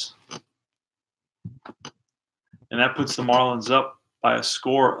 runs. And that puts the Marlins up by a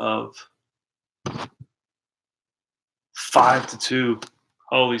score of 5-2.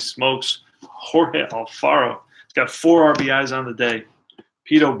 Holy smokes. Jorge Alfaro. He's got 4 RBIs on the day.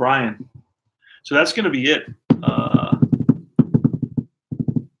 Pete O'Brien. So that's going to be it. I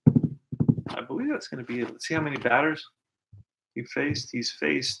believe that's going to be it. Let's see how many batters he faced. He's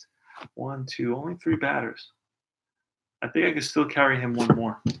faced 1, 2, only 3 batters. I think I could still carry him one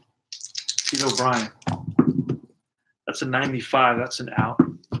more. Pete O'Brien. That's a 95. That's an out.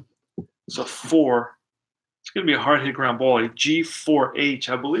 It's a 4. It's going to be a hard hit ground ball. A G4H.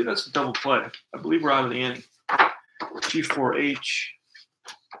 I believe that's a double play. I believe we're out of the inning. G4H.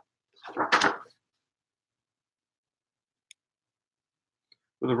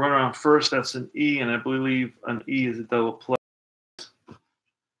 With a runner on first, that's an E, and I believe an E is a double play.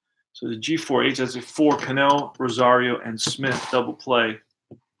 So the G4H, that's a 4, Cano, Rosario, and Smith double play.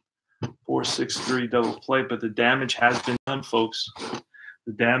 4-6-3 double play, but the damage has been done, folks.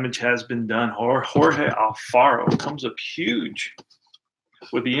 The damage has been done. Jorge Alfaro comes up huge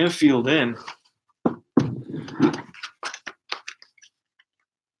with the infield in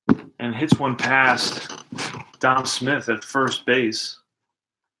and hits one past Dom Smith at first base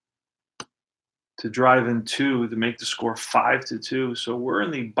to drive in 2 to make the score 5-2. So we're in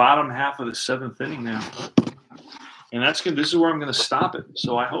the bottom half of the 7th inning now. And that's good. This is where I'm going to stop it.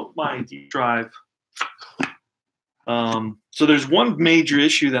 So I hope my deep drive. So there's one major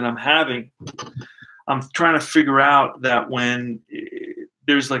issue that I'm having. I'm trying to figure out that when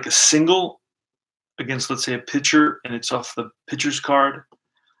there's like a single against, let's say, a pitcher, and it's off the pitcher's card,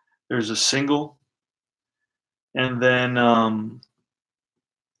 there's a single. And then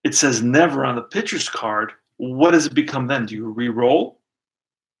it says never on the pitcher's card. What does it become then? Do you re-roll?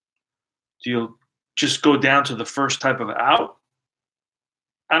 Do you just go down to the first type of out?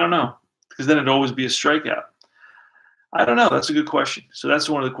 I don't know, because then it'd always be a strikeout. I don't know. That's a good question. So that's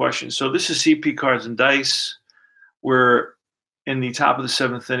one of the questions. So this is CP Cards and Dice. We're in the top of the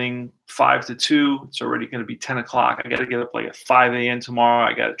 7th inning, 5-2. It's already going to be 10 o'clock. I got to get up like at 5 a.m. tomorrow.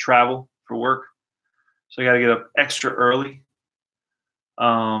 I got to travel for work. So I got to get up extra early.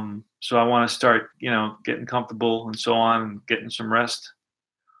 So I want to start, getting comfortable and so on and getting some rest.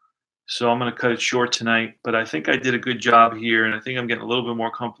 So I'm going to cut it short tonight, but I think I did a good job here, and I think I'm getting a little bit more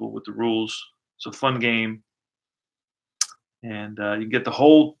comfortable with the rules. It's a fun game. And you get the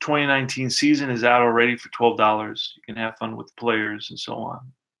whole 2019 season is out already for $12. You can have fun with the players and so on,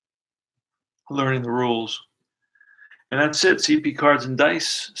 learning the rules. And that's it. CP Cards and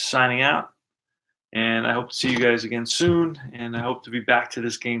Dice signing out. And I hope to see you guys again soon. And I hope to be back to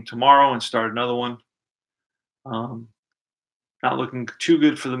this game tomorrow and start another one. Not looking too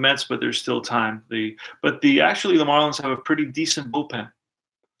good for the Mets, but there's still time. Actually the Marlins have a pretty decent bullpen.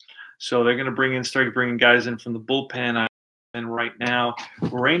 So they're going to start bringing guys in from the bullpen. And right now,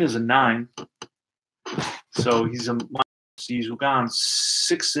 Rain is a 9. So he's gone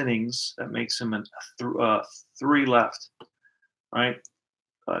 6 innings. That makes him a 3 left, right?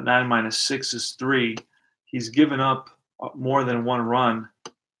 9 minus 6 is 3. He's given up more than 1 run.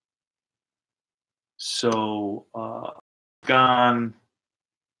 So gone.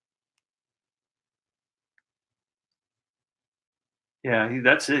 Yeah,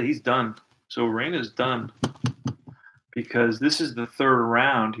 that's it. He's done. So Rain is done. Because this is the 3rd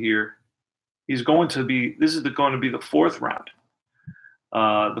round here. This is going to be the 4th round.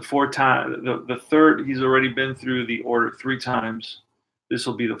 The 3rd, he's already been through the order 3 times. This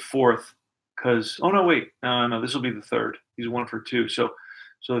will be the 4th. This will be the 3rd. He's 1 for 2. So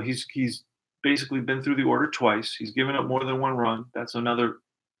he's basically been through the order twice. He's given up more than 1 run. That's another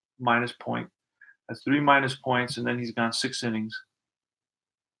minus point. That's 3 minus points, and then he's gone 6 innings.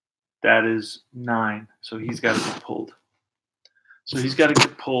 That is 9. So he's got to be pulled. So he's got to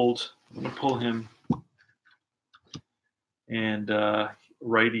get pulled. I'm going to pull him. And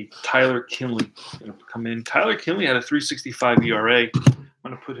righty, Tyler Kinley, going to come in. Tyler Kinley had a 3.65 ERA. I'm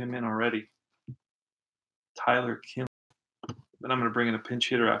going to put him in already. Tyler Kinley. Then I'm going to bring in a pinch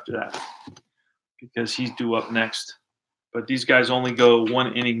hitter after that because he's due up next. But these guys only go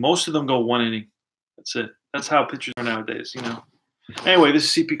one inning. Most of them go one inning. That's it. That's how pitchers are nowadays, you know. Anyway, this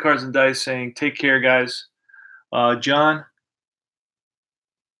is CP Cards and Dice saying, take care, guys. John,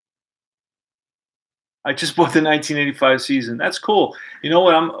 I just bought the 1985 season. That's cool. You know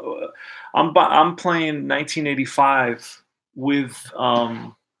what? I'm playing 1985 with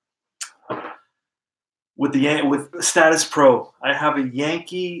Status Pro. I have a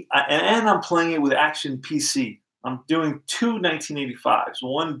Yankee, and I'm playing it with Action PC. I'm doing two 1985s.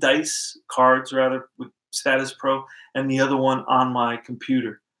 One dice cards rather with Status Pro, and the other one on my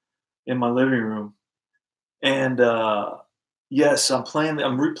computer in my living room. And yes, I'm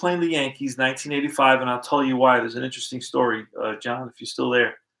replaying the Yankees 1985, and I'll tell you why. There's an interesting story, John, if you're still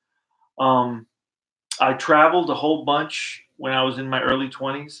there. I traveled a whole bunch when I was in my early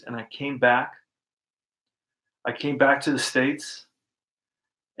 20s, and I came back. I came back to the States,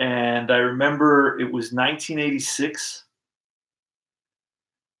 and I remember it was 1986.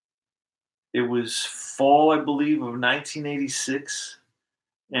 It was fall, I believe, of 1986,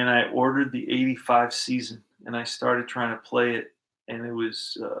 and I ordered the 85 season, and I started trying to play it, and it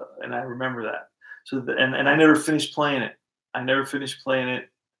was, and I remember that. So, and I never finished playing it. I never finished playing it,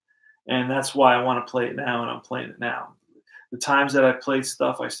 and that's why I want to play it now, and I'm playing it now. The times that I played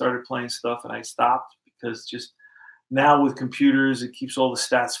stuff, I started playing stuff, and I stopped because just now with computers, it keeps all the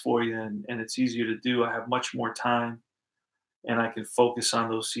stats for you, and it's easier to do. I have much more time, and I can focus on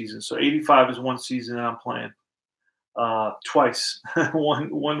those seasons. So 85 is one season that I'm playing twice.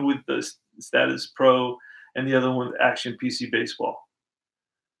 one with the Status Pro, and the other one with Action PC Baseball.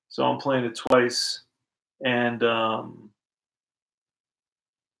 So I'm playing it twice, and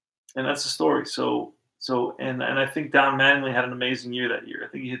that's the story. So and I think Don Mattingly had an amazing year that year. I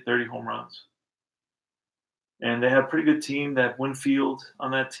think he hit 30 home runs. And they had a pretty good team. They had Winfield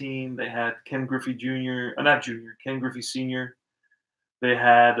on that team. They had Ken Griffey Jr. Not Jr. Ken Griffey Sr. They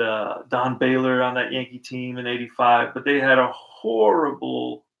had Don Baylor on that Yankee team in '85. But they had a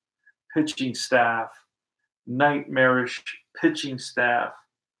horrible pitching staff, nightmarish pitching staff.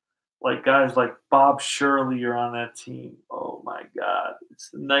 Like guys like Bob Shirley are on that team. Oh my God,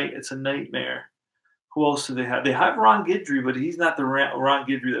 it's a nightmare. Who else do they have? They have Ron Guidry, but he's not the Ron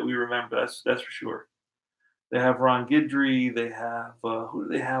Guidry that we remember. That's for sure. They have Ron Guidry. They have who do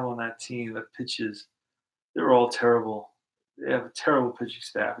they have on that team that pitches? They're all terrible. They have a terrible pitching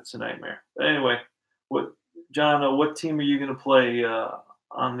staff. It's a nightmare. But anyway, John? What team are you going to play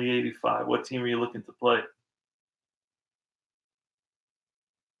on the '85? What team are you looking to play?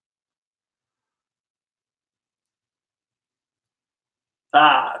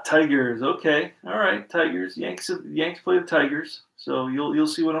 Tigers. Okay, all right, Tigers. Yanks play the Tigers, so you'll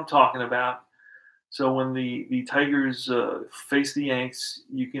see what I'm talking about. So when the Tigers face the Yanks,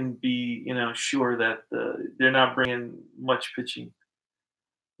 you can be sure that they're not bringing much pitching,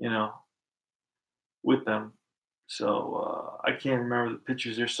 you know, with them. So I can't remember the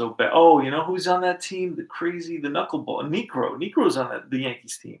pitchers. They're so bad. Oh, you know who's on that team? The knuckleball, Necro. Necro's on the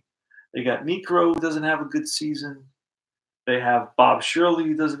Yankees team. They got Necro, who doesn't have a good season. They have Bob Shirley,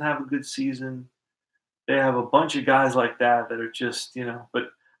 who doesn't have a good season. They have a bunch of guys like that are just,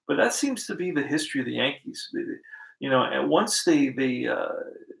 but that seems to be the history of the Yankees. And once they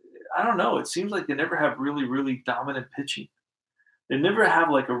I don't know, it seems like they never have really, really dominant pitching. They never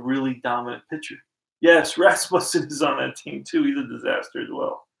have like a really dominant pitcher. Yes, Rasmussen is on that team too. He's a disaster as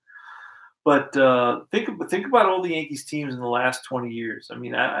well. But think about all the Yankees teams in the last 20 years. I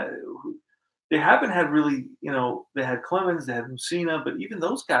mean, they haven't had really, they had Clemens, they had Mussina, but even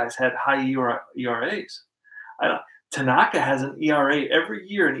those guys had high ERAs. Tanaka has an ERA every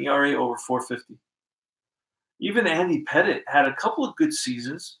year, an ERA over 4.50. Even Andy Pettitte had a couple of good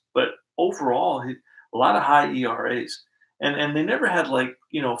seasons, but overall, a lot of high ERAs. And they never had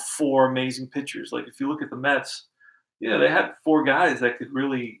four amazing pitchers. Like if you look at the Mets, they had four guys that could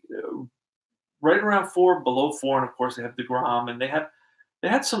really right around four, below four, and of course they have DeGrom, and they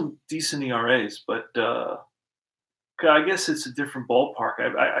had some decent ERAs, but I guess it's a different ballpark.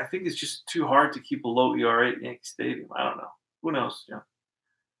 I think it's just too hard to keep a low ERA at Yankee Stadium. I don't know. Who knows?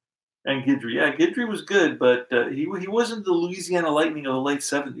 And Guidry, Guidry was good, but he wasn't the Louisiana Lightning of the late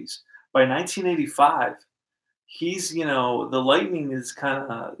 '70s. By 1985, he's the Lightning is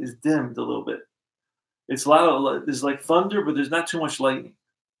dimmed a little bit. It's there's like thunder, but there's not too much lightning.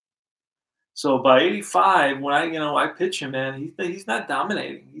 So by '85, when I pitch him, man, he's not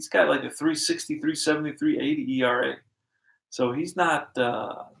dominating. He's got like a 3.60, 3.70, 3.80 ERA. So he's not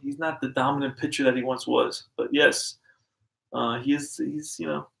the dominant pitcher that he once was. But yes, he's he's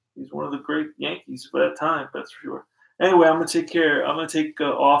one of the great Yankees for that time. That's for sure. Anyway, I'm gonna take care. I'm gonna take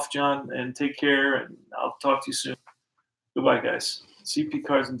off, John, and take care. And I'll talk to you soon. Goodbye, guys. CP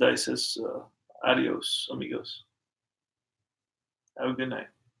Cards and Dice says adios, amigos. Have a good night.